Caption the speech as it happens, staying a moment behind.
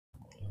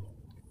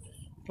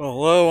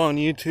Hello on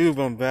YouTube,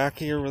 I'm back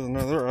here with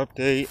another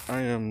update. I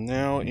am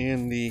now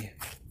in the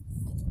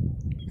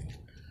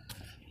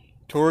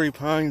Torrey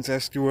Pines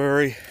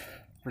Estuary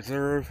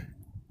Preserve.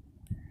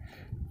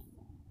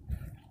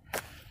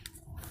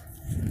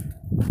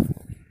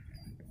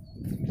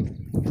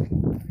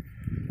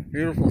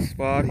 Beautiful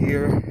spot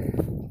here.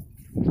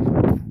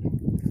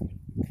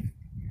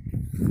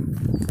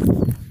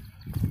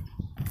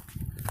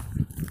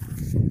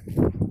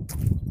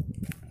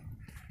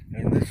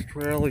 And this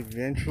trail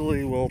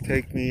eventually will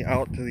take me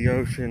out to the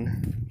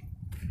ocean.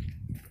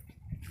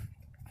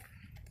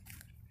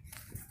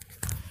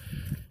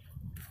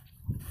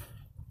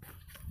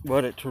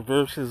 But it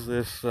traverses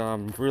this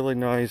really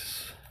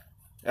nice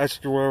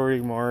estuary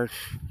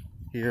marsh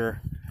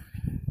here.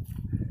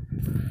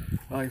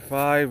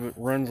 I-5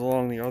 runs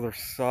along the other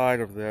side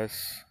of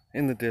this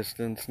in the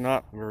distance,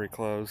 not very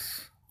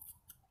close.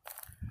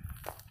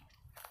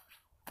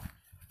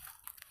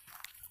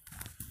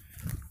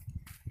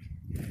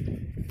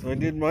 So I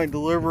did my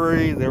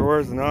delivery. There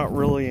was not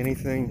really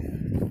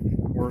anything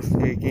worth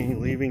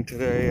taking. Leaving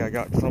today, I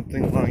got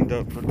something lined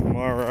up for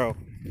tomorrow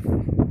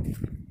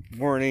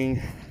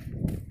morning.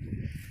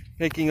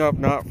 Picking up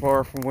not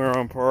far from where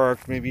I'm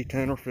parked, maybe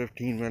 10 or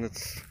 15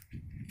 minutes.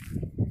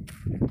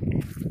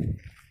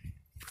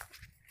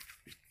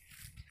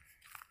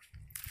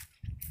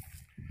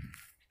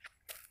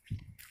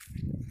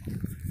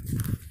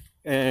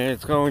 And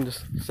it's going to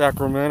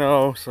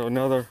Sacramento, so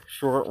another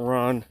short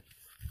run.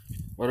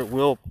 But it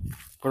will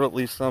put at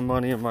least some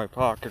money in my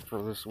pocket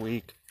for this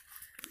week.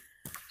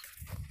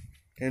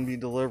 Can be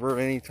delivered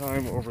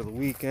anytime over the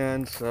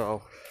weekend,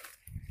 so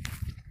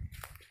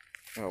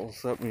that will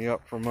set me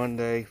up for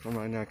Monday for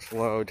my next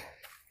load.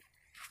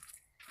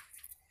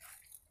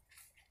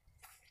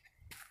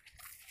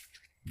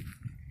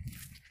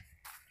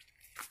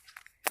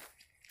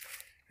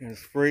 And this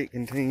freight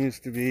continues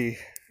to be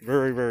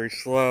very, very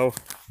slow.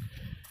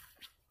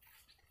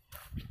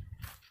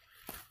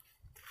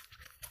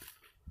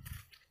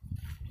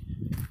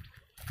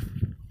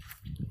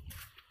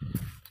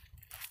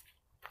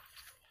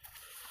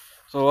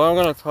 So what I'm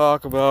going to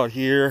talk about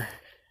here,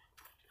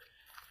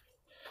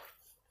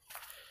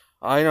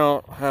 I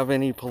don't have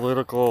any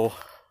political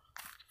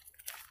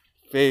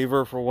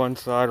favor for one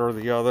side or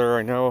the other.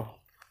 I know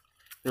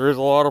there is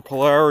a lot of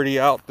polarity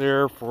out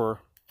there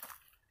for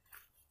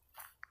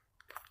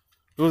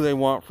who they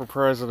want for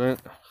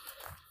president.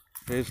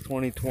 Today's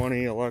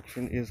 2020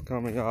 election is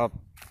coming up.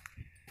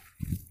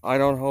 I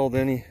don't hold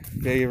any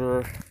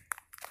favor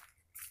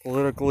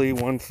politically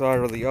one side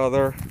or the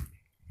other.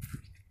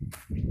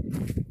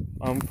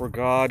 I'm for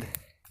God.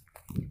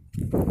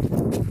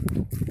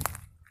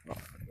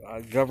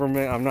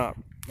 Government,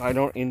 I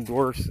don't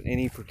endorse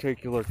any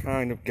particular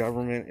kind of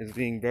government as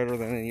being better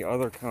than any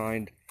other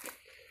kind.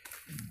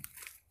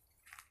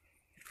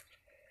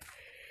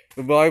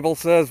 The Bible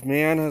says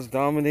man has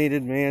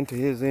dominated man to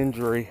his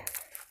injury.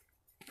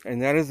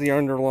 And that is the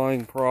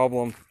underlying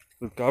problem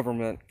with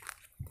government.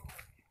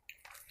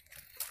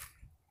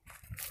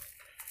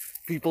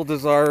 People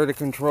desire to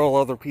control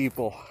other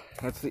people.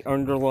 That's the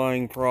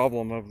underlying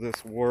problem of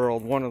this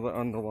world, one of the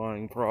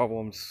underlying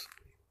problems.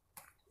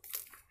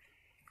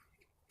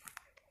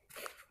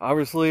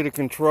 Obviously, to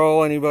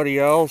control anybody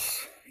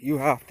else, you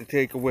have to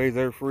take away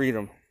their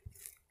freedom.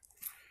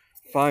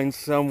 Find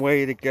some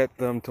way to get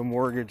them to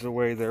mortgage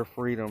away their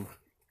freedom.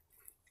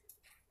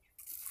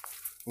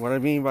 What I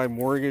mean by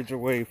mortgage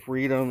away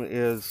freedom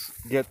is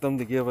get them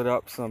to give it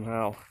up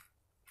somehow.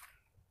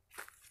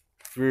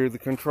 Through the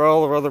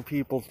control of other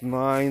people's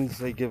minds,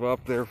 they give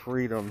up their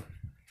freedom.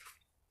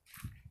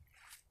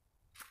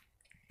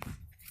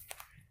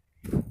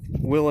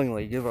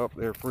 Willingly give up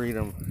their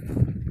freedom.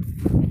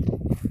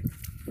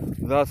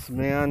 Thus,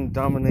 man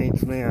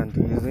dominates man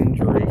to his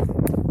injury.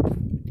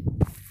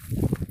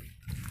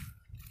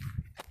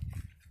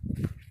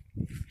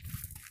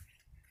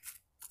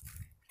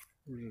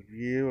 There's a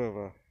view of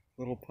a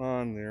little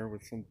pond there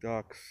with some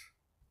ducks.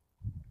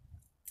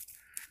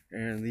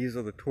 And these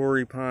are the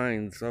Torrey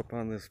Pines up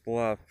on this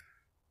bluff.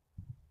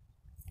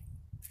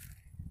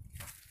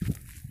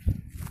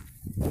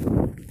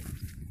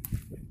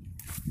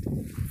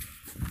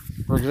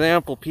 For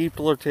example,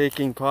 people are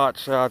taking pot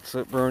shots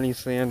at Bernie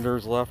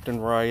Sanders left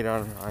and right,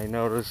 I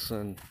notice,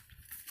 and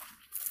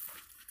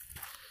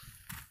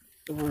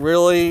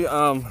really,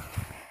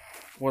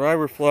 what I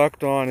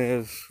reflect on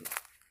is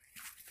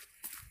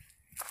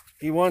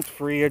he wants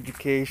free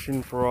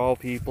education for all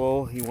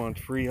people, he wants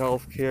free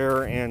health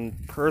care,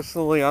 and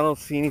personally, I don't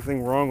see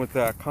anything wrong with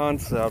that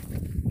concept.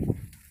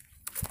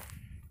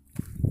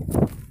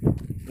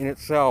 In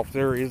itself,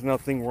 there is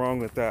nothing wrong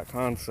with that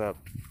concept.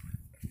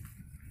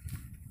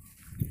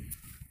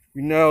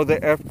 You know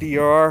that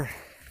FDR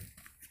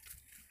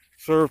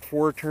served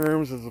 4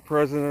 terms as the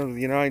President of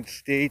the United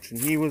States, and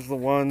he was the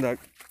one that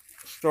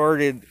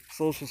started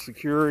Social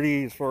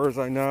Security, as far as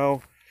I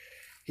know.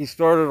 He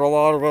started a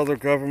lot of other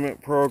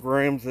government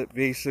programs that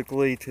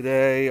basically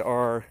today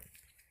are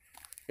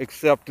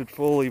accepted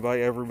fully by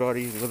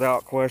everybody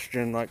without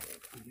question. Like,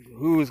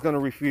 who is going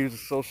to refuse a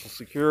Social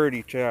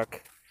Security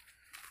check?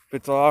 if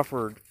it's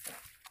offered.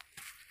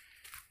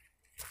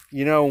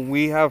 You know,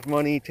 we have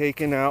money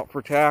taken out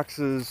for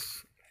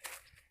taxes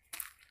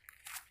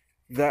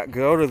that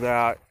go to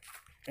that,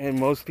 and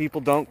most people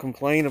don't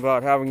complain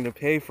about having to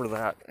pay for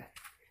that.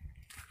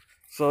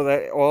 So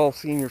that all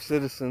senior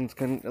citizens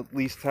can at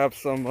least have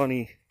some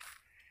money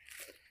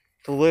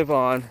to live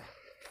on.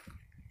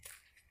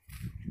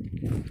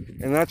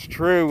 And that's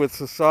true with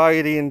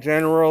society in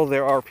general.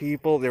 There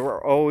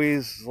are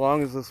always, as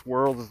long as this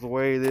world is the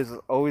way it is,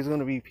 always going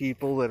to be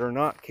people that are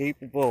not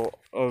capable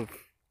of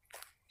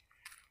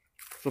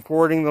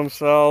supporting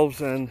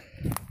themselves, and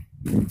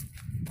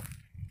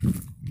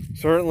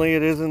certainly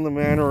it is in the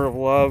manner of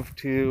love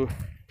to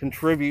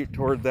contribute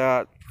toward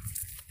that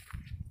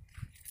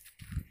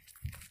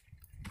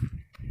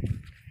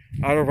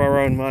out of our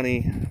own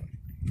money.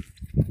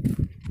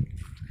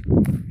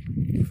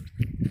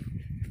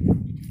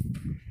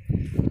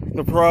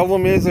 The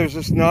problem is there's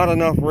just not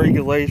enough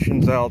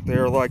regulations out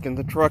there. Like in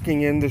the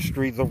trucking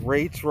industry, the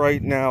rates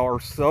right now are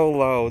so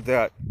low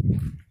that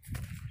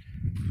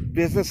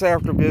business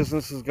after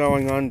business is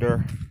going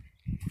under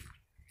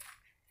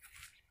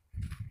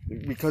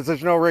because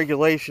there's no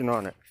regulation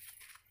on it.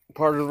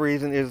 Part of the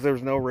reason is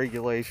there's no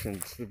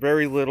regulations.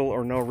 Very little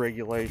or no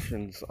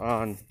regulations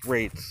on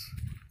rates.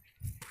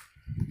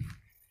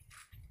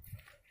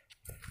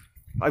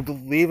 I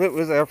believe it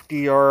was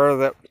FDR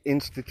that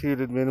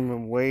instituted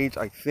minimum wage.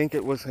 I think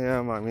it was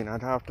him. I mean,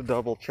 I'd have to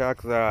double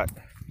check that.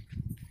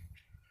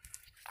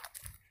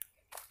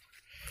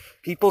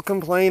 People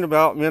complain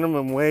about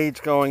minimum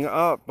wage going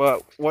up,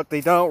 but what they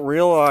don't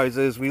realize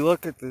is we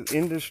look at the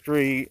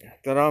industry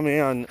that I'm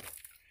in.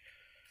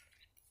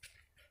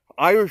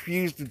 I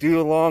refuse to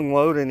do a long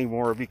load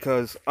anymore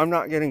because I'm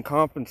not getting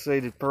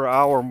compensated per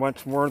hour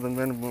much more than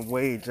minimum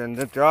wage, and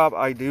the job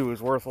I do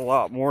is worth a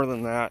lot more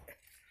than that.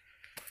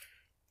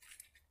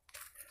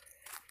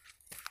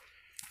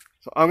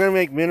 So I'm going to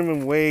make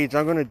minimum wage.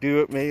 I'm going to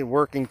do it maybe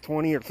working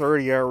 20 or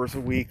 30 hours a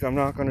week. I'm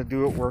not going to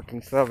do it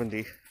working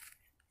 70.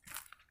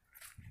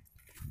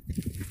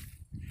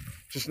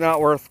 Just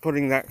not worth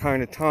putting that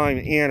kind of time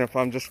in if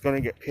I'm just going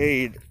to get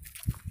paid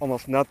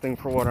almost nothing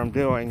for what I'm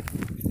doing.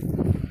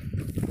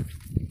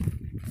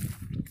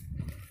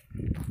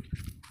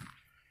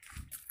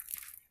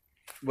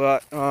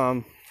 But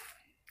I'm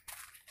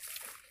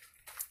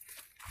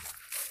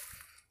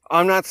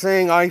not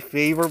saying I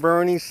favor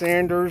Bernie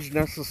Sanders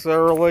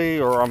necessarily,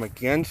 or I'm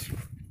against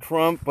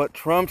Trump, but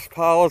Trump's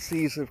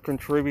policies have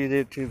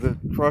contributed to the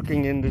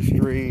trucking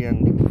industry,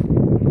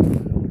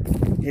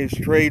 and his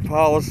trade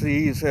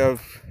policies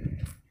have,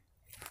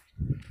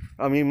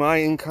 I mean,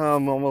 my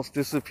income almost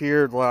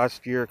disappeared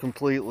last year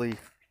completely.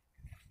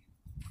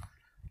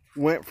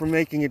 Went from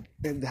making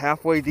a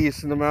halfway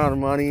decent amount of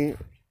money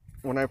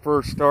when I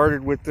first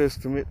started with this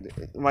to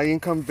my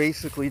income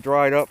basically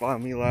dried up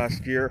on me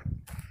last year.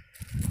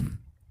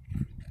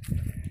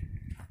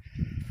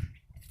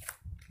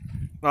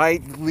 I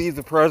believe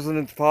the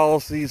president's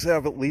policies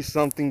have at least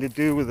something to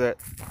do with it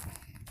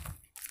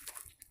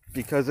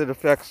because it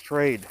affects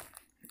trade,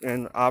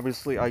 and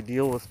obviously I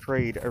deal with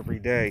trade every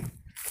day.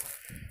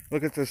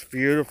 Look at this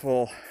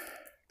beautiful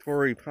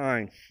Torrey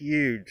pine,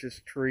 huge.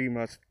 This tree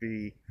must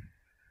be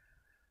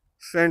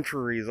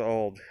centuries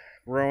old,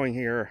 growing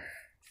here.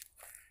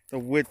 The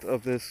width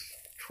of this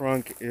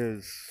trunk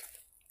is,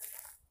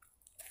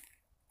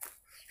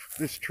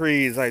 this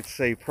tree is, I'd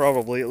say,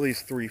 probably at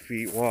least 3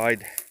 feet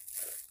wide.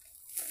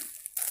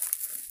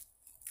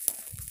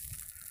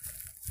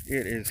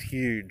 It is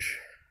huge.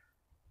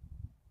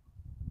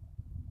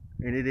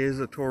 And it is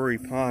a Torrey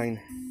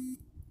pine.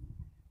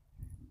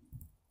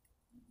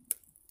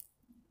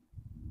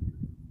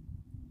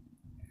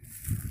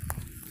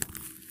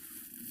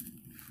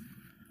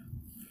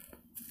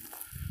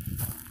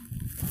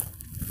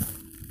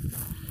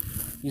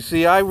 You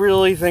see, I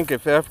really think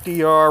if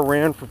FDR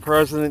ran for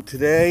president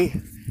today,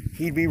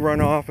 he'd be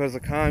run off as a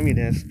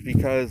communist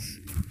because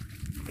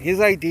his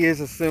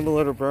ideas are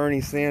similar to Bernie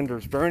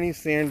Sanders. Bernie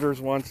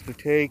Sanders wants to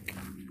take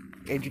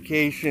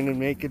education and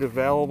make it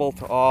available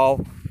to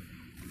all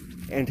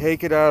and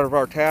take it out of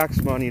our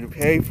tax money to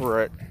pay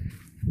for it.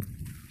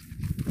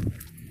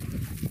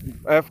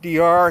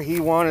 FDR,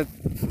 he wanted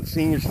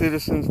senior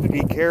citizens to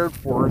be cared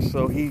for,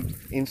 so he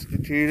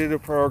instituted a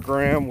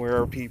program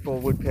where people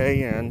would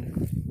pay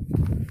in.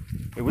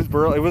 It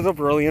was a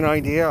brilliant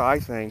idea, I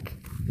think.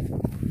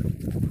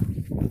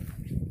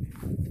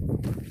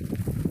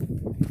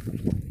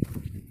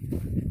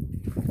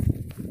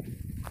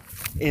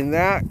 And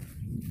that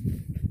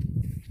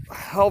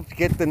helped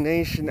get the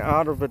nation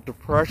out of a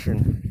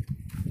depression.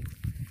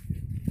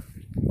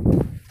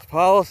 His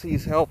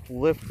policies helped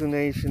lift the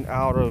nation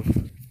out of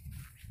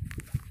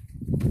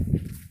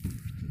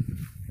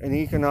an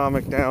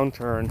economic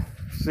downturn,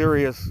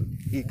 serious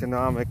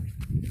economic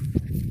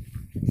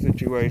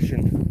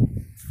situation.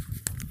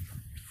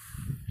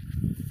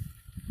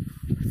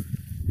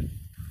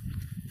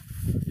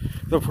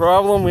 The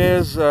problem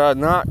is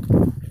not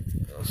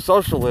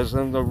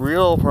socialism. The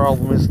real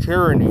problem is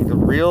tyranny. The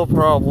real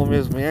problem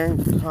is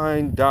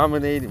man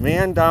dominating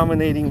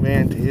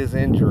man to his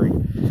injury.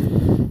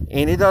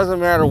 And it doesn't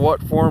matter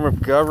what form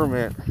of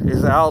government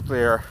is out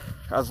there,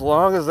 as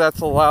long as that's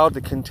allowed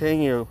to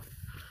continue.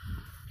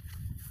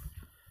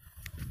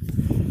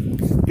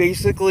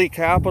 Basically,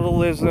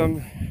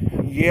 capitalism,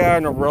 yeah,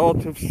 in a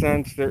relative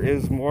sense, there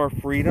is more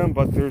freedom,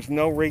 but there's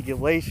no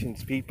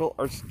regulations. People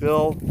are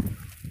still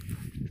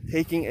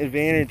taking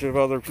advantage of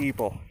other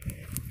people,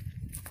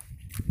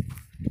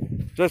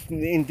 just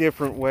in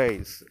different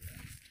ways.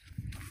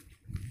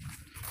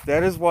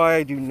 That is why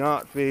I do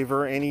not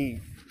favor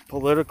any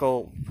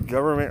political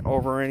government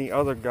over any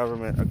other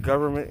government. A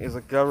government is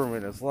a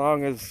government. As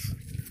long as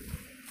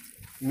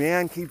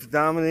man keeps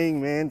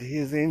dominating man to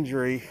his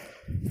injury,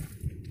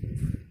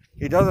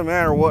 it doesn't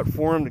matter what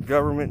form the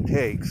government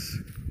takes.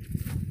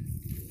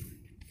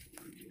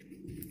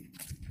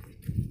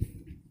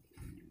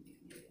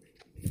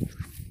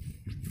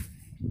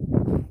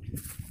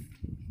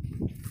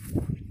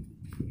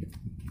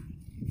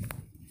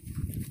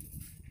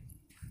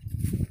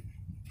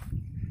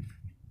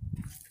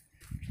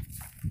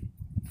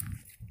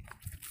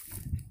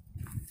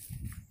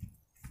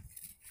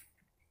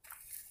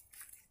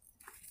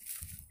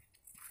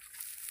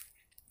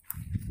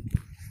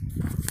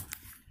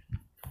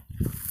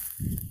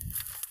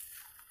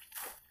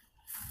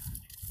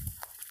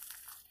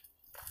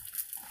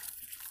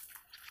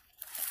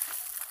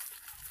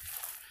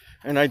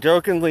 And I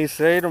jokingly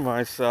say to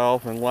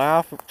myself and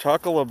laugh,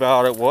 chuckle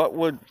about it, what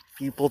would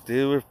people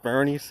do if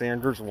Bernie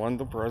Sanders won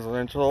the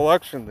presidential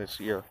election this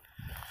year?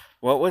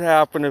 What would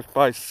happen if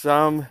by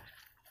some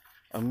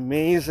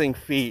amazing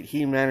feat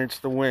he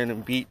managed to win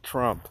and beat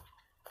Trump?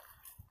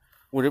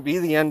 Would it be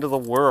the end of the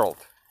world?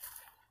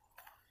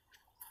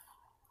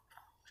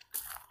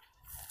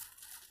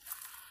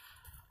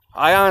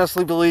 I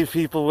honestly believe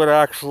people would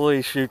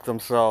actually shoot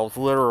themselves,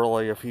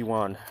 literally, if he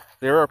won.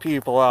 There are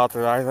people out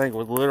there I think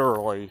would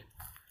literally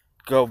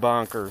go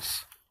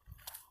bonkers.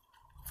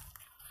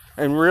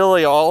 And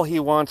really all he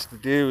wants to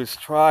do is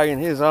try in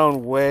his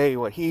own way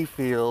what he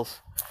feels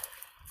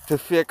to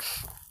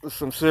fix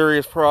some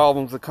serious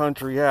problems the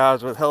country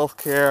has with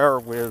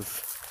healthcare,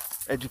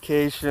 with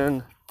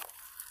education.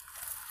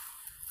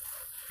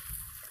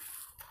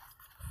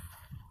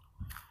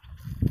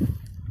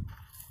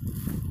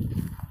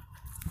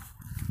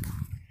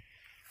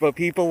 But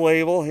people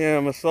label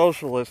him a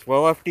socialist.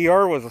 Well,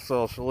 FDR was a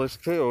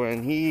socialist too,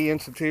 and he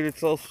instituted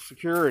Social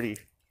Security. If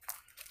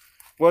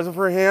it wasn't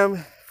for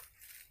him,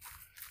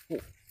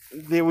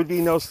 there would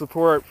be no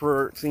support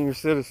for senior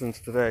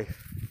citizens today.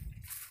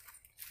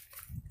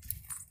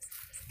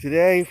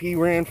 Today, if he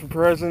ran for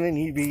president,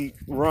 he'd be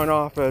run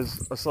off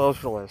as a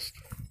socialist.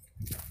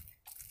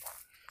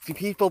 See,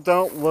 people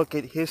don't look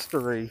at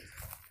history.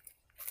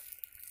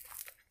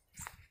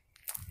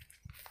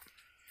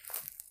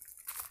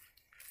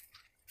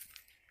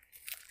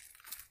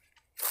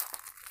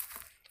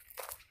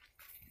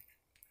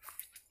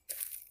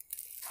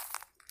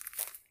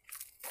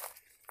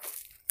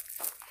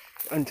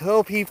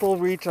 Until people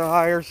reach a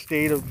higher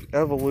state of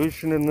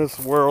evolution in this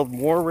world,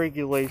 more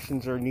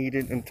regulations are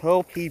needed.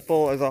 Until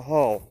people as a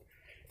whole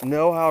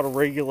know how to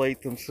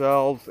regulate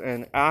themselves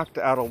and act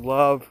out of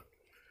love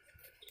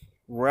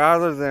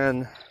rather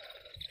than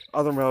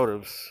other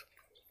motives.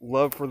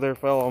 Love for their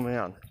fellow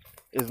man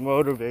is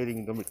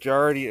motivating the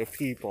majority of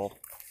people.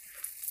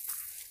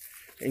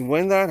 And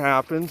when that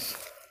happens,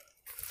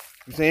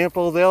 for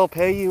example, they'll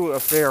pay you a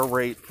fair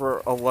rate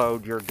for a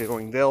load you're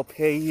doing. They'll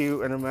pay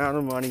you an amount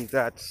of money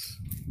that's,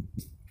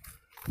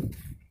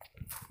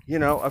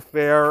 a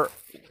fair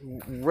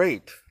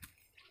rate.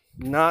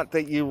 Not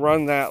that you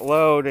run that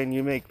load and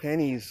you make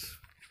pennies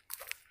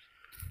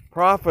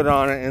profit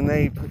on it and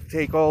they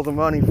take all the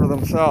money for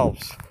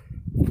themselves.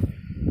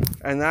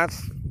 And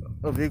that's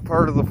a big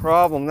part of the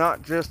problem,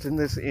 not just in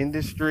this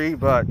industry,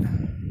 but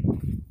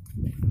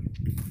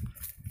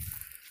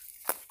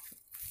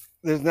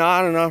there's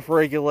not enough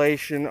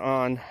regulation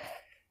on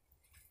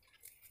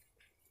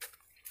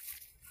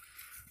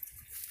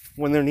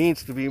when there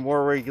needs to be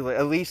more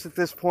regulation. At least at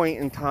this point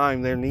in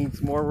time, there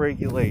needs more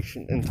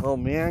regulation until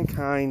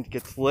mankind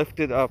gets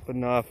lifted up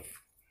enough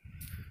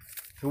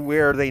to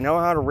where they know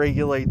how to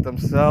regulate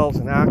themselves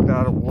and act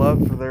out of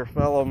love for their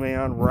fellow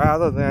man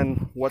rather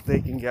than what they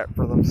can get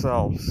for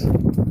themselves.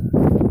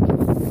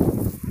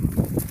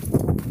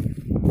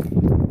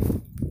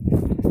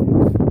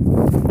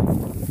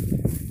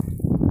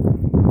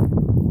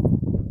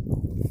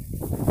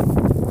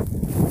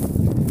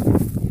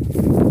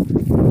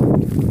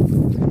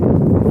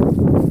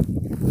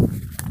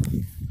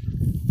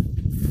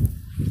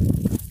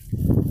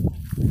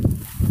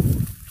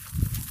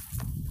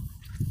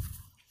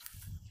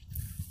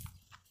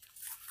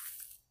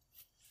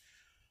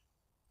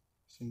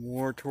 Some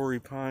more Torrey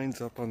pines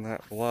up on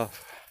that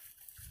bluff.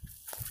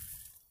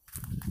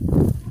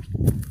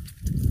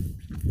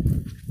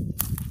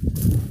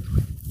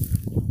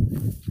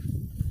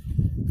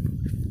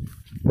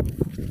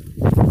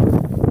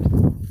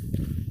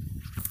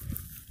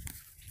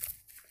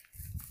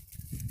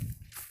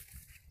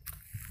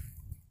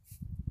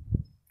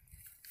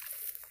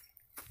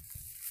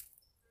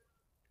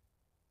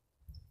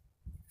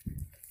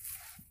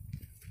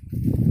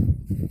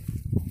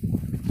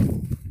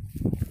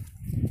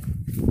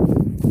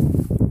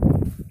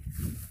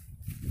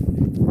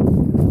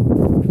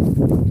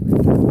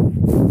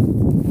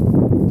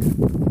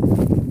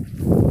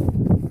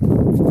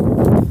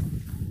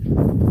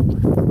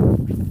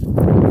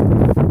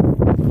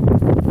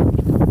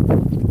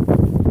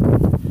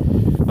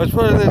 Let's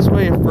put it this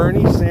way, if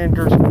Bernie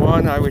Sanders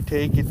won, I would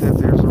take it that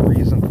there's a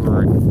reason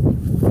for it.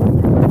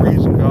 The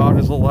reason God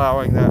is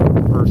allowing that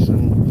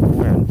person to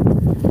win.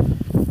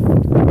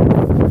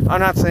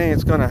 I'm not saying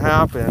it's going to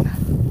happen.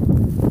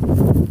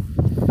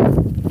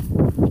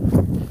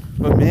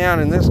 But man,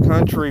 in this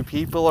country,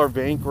 people are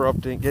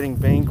getting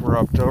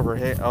bankrupt over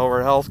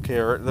health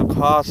care. The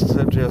costs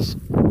have just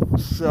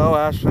so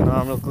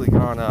astronomically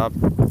gone up.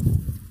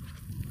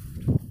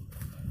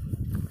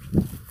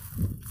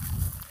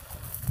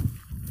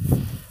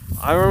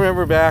 I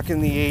remember back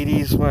in the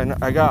 80s when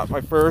I got my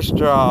first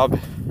job.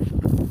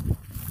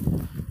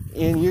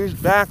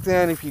 And back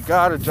then, if you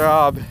got a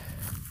job,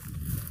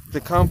 the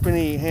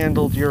company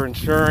handled your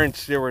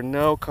insurance. There were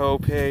no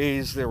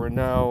co-pays. There were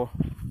no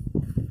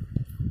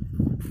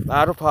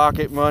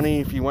out-of-pocket money.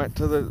 If you went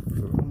to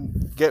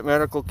get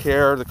medical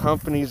care, the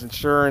company's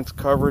insurance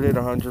covered it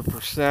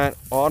 100%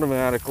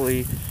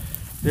 automatically.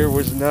 There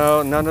was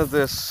none of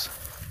this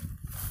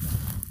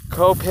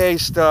co-pay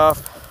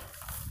stuff.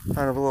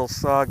 Kind of a little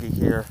soggy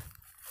here.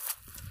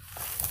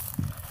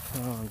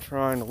 Oh, I'm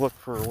trying to look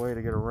for a way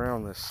to get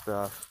around this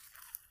stuff.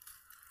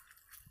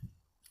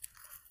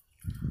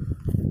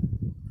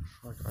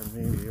 Looks like I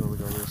may be able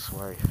to go this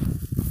way.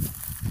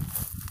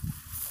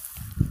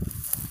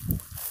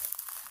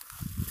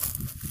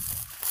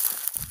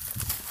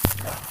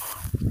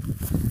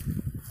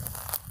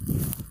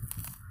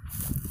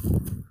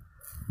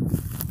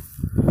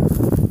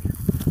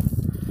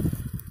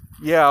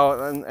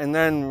 Yeah, and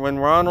then when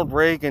Ronald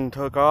Reagan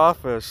took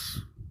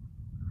office,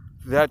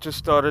 that just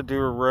started to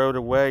erode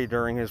away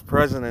during his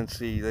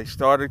presidency. They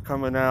started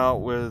coming out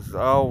with,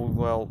 oh,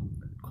 well,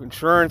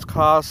 insurance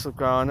costs have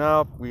gone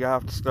up. We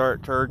have to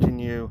start charging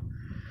you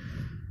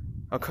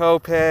a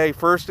copay.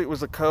 First it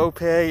was a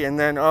copay, and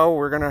then, oh,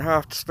 we're going to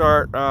have to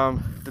start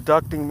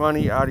deducting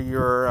money out of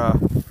your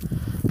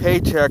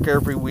paycheck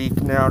every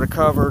week now to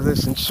cover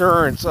this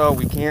insurance. Oh,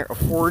 we can't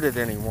afford it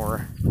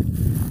anymore.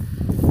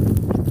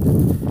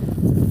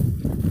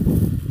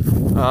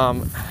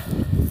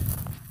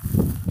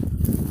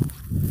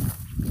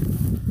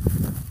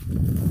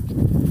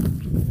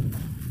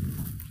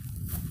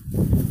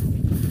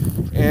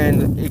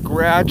 And it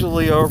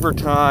gradually over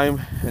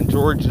time, and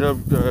George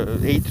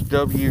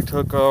H.W.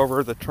 took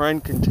over, the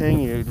trend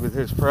continued with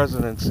his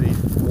presidency.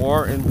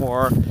 More and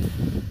more,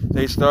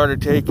 they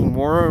started taking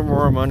more and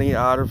more money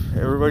out of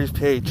everybody's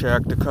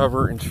paycheck to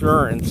cover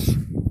insurance.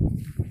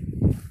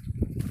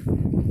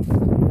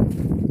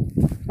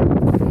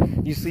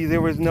 You see,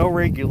 there was no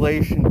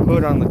regulation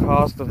put on the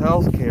cost of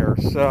health care,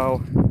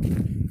 so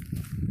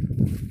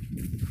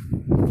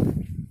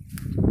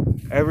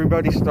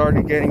everybody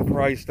started getting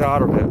priced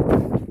out of it.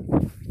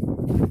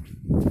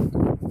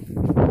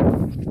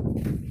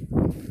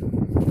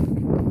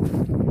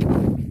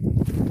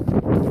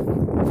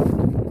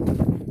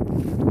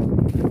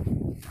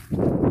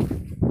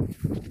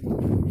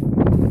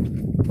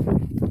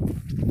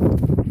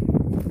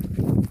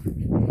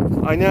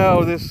 I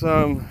know this,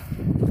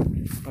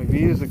 my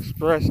views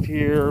expressed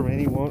here,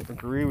 many won't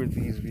agree with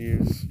these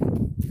views.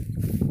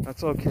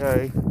 That's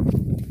okay.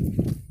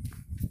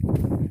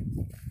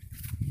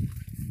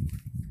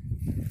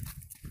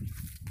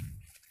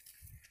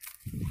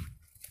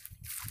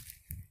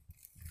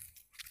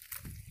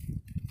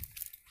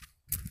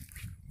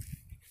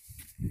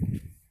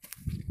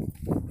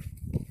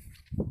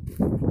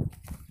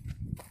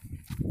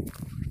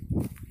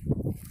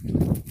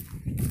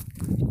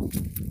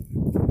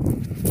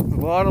 The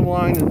bottom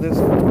line of this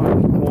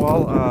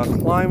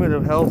climate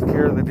of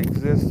healthcare that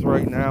exists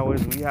right now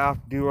is we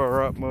have to do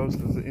our utmost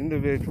as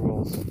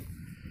individuals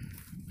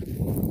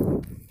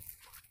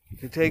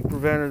to take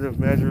preventative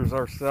measures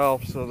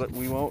ourselves so that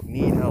we won't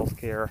need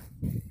healthcare.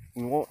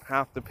 We won't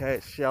have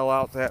to shell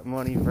out that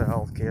money for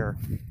healthcare.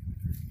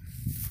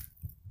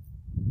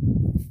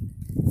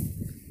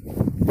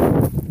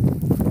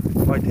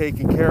 By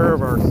taking care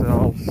of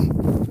ourselves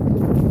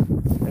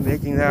and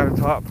making that a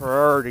top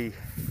priority.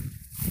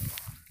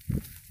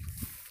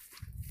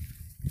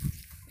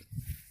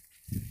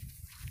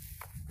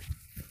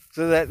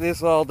 So that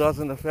this all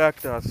doesn't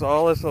affect us.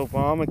 All this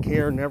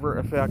Obamacare never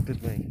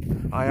affected me.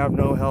 I have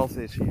no health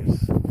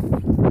issues.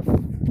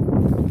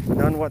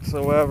 None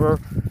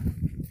whatsoever.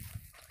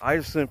 I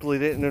just simply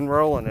didn't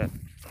enroll in it.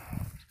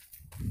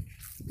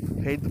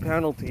 Paid the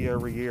penalty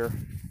every year.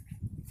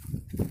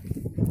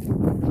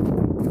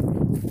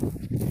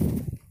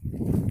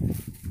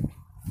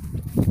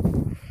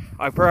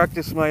 I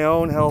practice my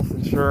own health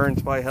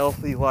insurance by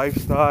healthy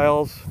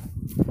lifestyles,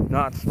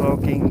 not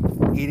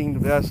smoking, eating the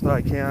best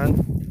I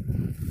can,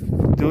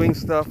 doing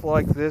stuff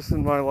like this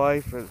in my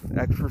life,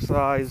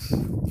 exercise,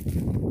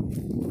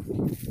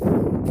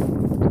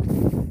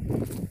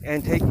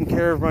 and taking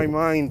care of my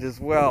mind as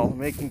well,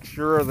 making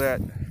sure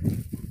that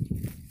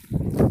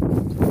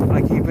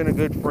I keep in a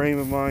good frame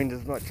of mind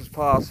as much as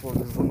possible,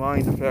 because the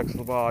mind affects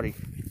the body.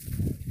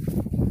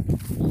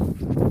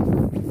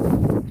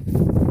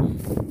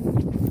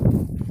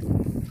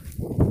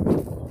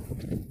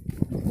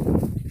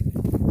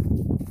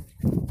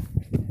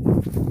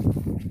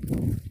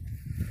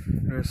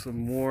 There's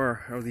some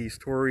more of these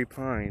Torrey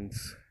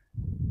pines.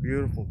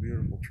 Beautiful,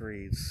 beautiful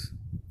trees.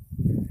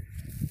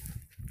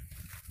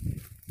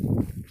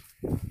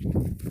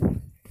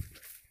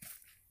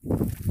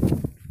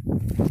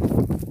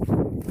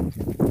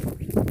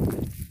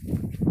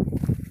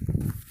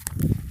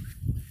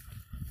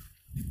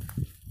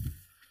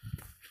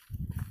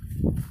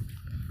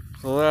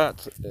 So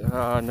that's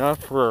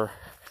enough for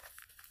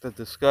the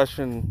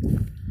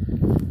discussion.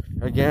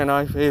 Again,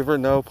 I favor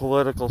no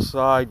political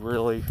side,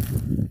 really,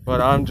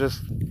 but I'm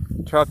just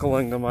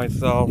chuckling to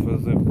myself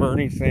as if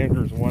Bernie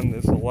Sanders won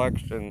this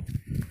election,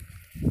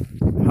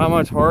 how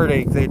much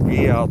heartache they'd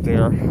be out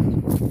there.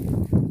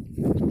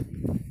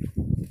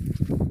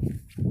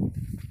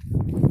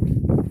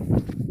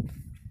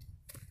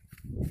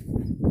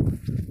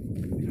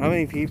 How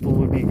many people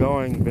would be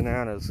going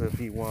bananas if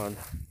he won?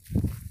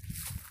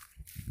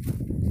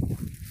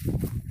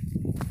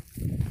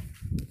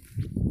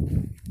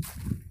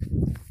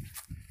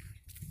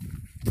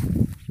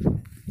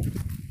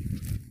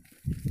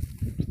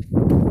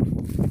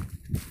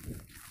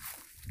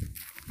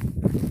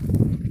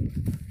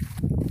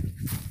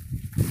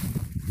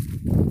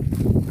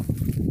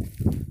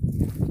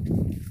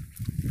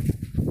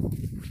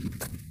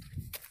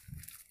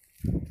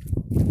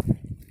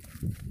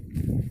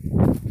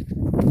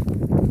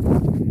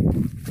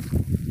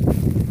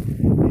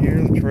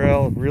 Here's the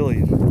trail. It really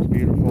is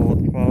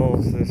beautiful. It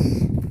follows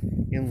this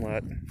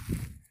inlet,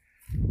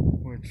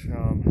 which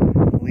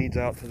leads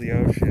out to the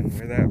ocean.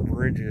 Where that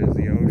bridge is,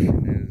 the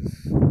ocean is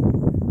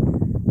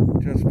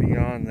just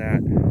beyond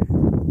that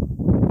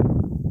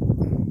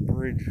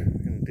bridge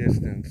in the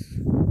distance.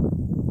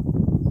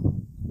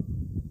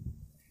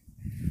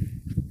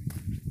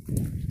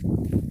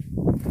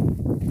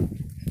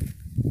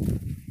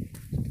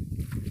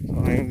 So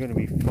I am going to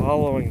be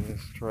following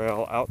this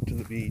trail out to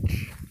the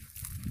beach.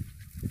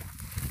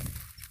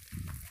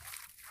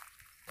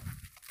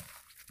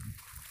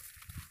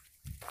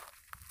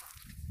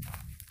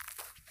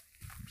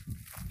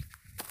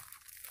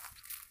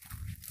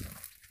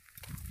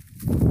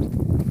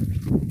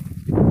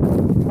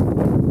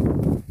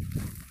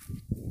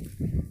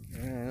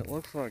 It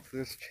looks like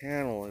this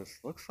channel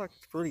looks like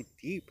it's pretty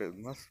deep. It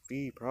must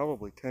be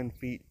probably 10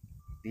 feet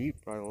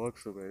deep by the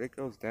looks of it. It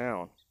goes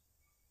down.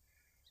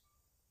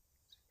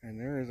 And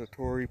there is a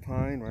Torrey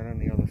pine right on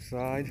the other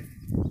side.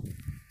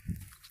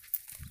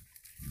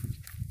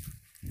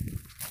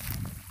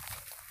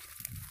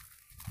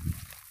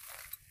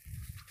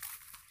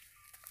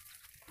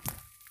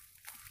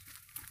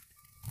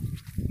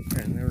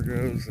 And there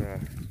goes a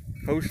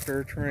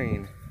coaster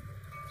train.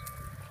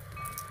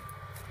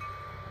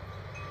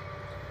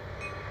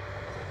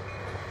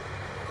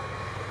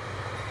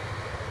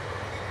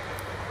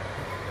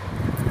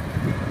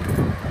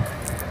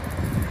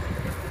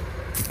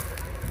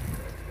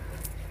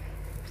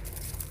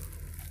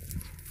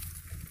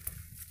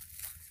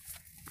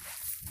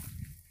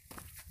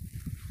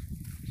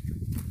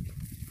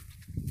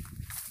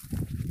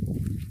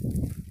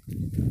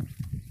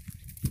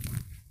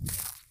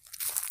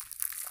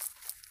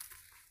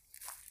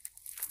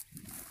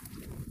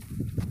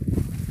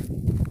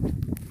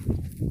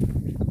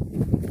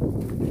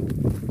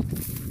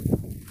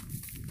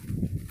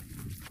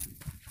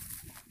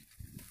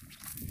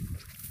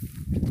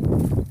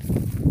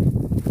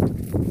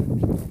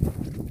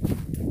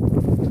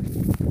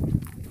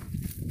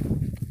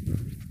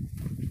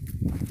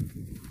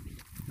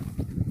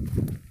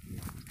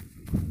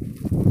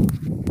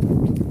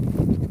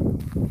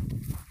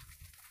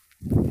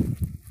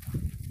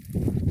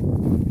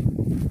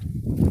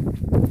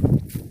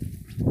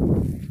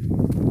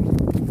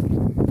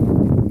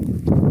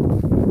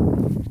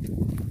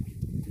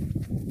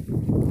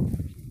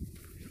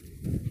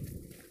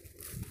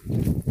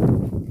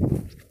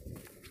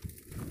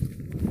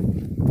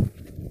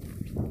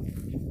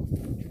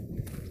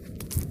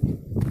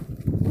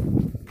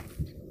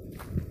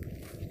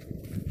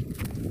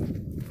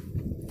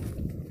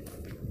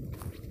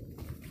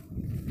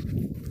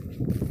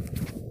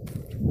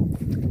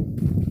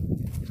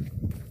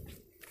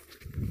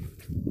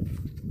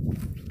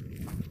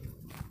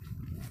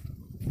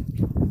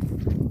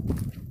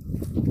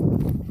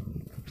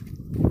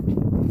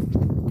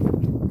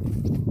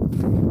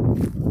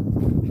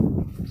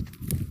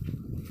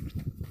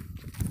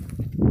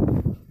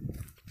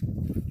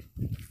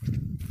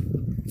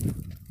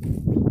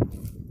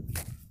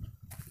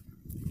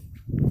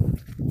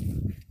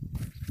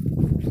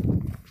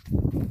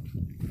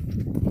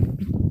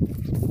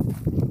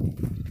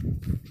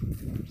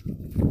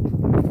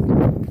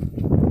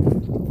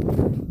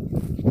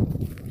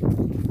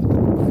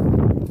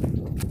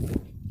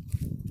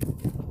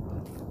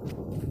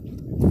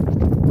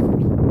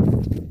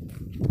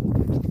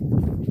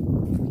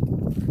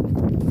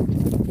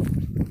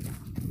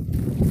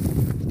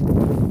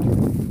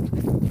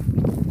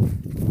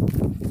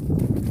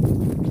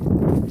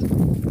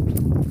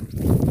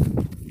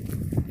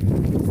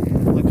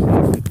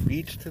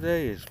 Beach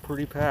today is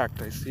pretty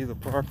packed. I see the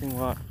parking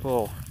lot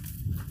full.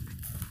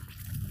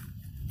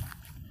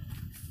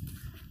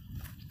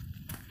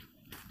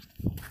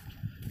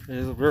 It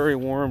is a very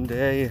warm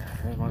day.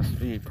 It must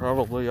be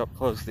probably up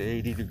close to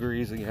 80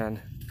 degrees again.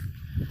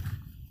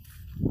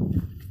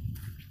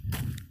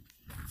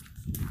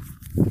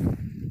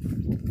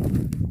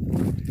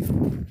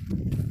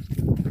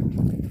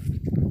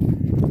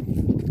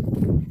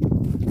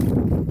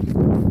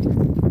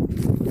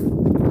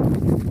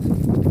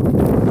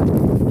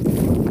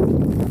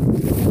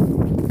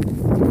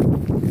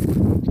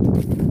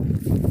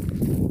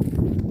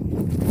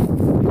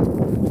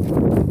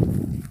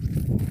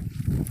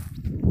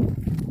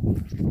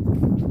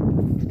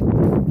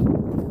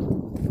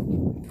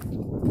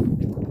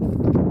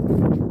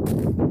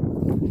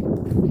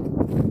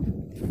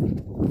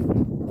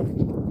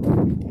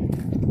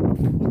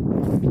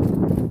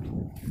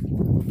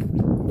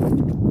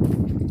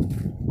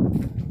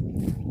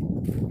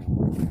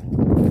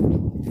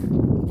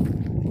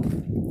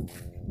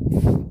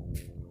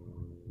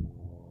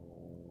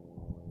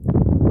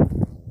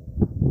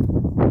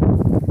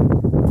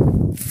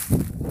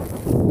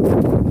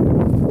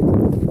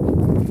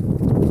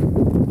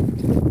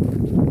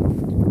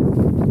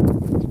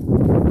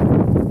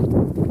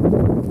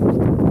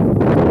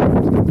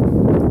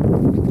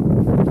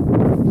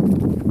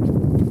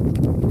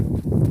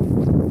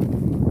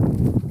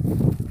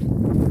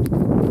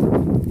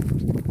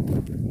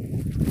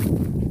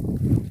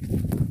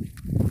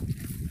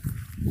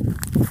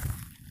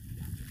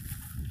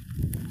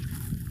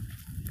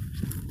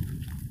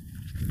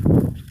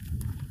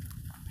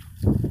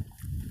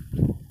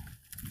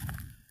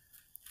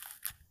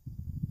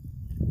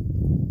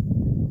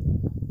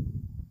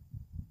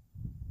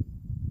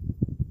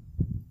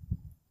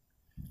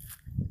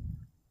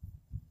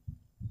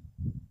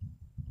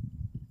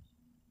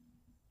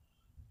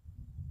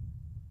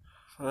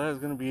 So that is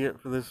going to be it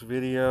for this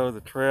video. The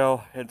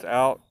trail heads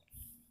out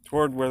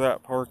toward where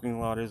that parking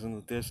lot is in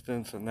the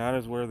distance, and that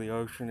is where the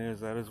ocean is.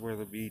 That is where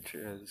the beach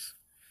is.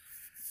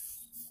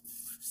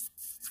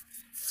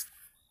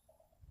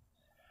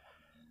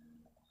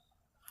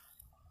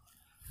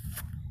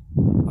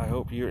 I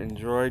hope you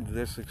enjoyed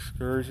this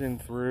excursion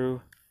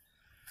through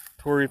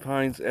Torrey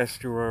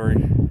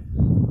Estuary.